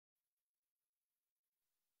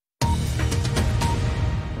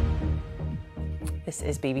This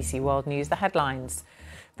is BBC World News, the headlines.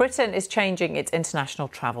 Britain is changing its international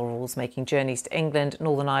travel rules, making journeys to England,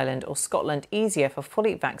 Northern Ireland or Scotland easier for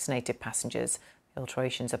fully vaccinated passengers. The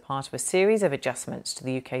alterations are part of a series of adjustments to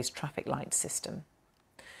the UK's traffic light system.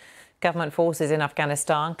 Government forces in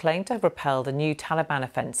Afghanistan claim to have repelled a new Taliban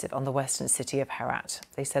offensive on the western city of Herat.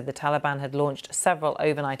 They said the Taliban had launched several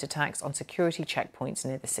overnight attacks on security checkpoints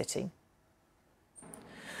near the city.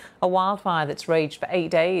 A wildfire that's raged for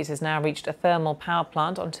 8 days has now reached a thermal power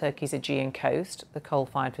plant on Turkey's Aegean coast. The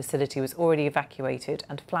coal-fired facility was already evacuated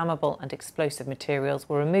and flammable and explosive materials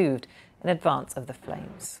were removed in advance of the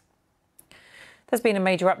flames. There's been a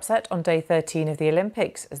major upset on day 13 of the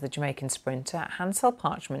Olympics as the Jamaican sprinter Hansel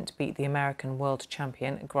Parchment beat the American world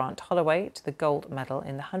champion Grant Holloway to the gold medal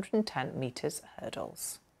in the 110 metres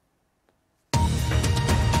hurdles.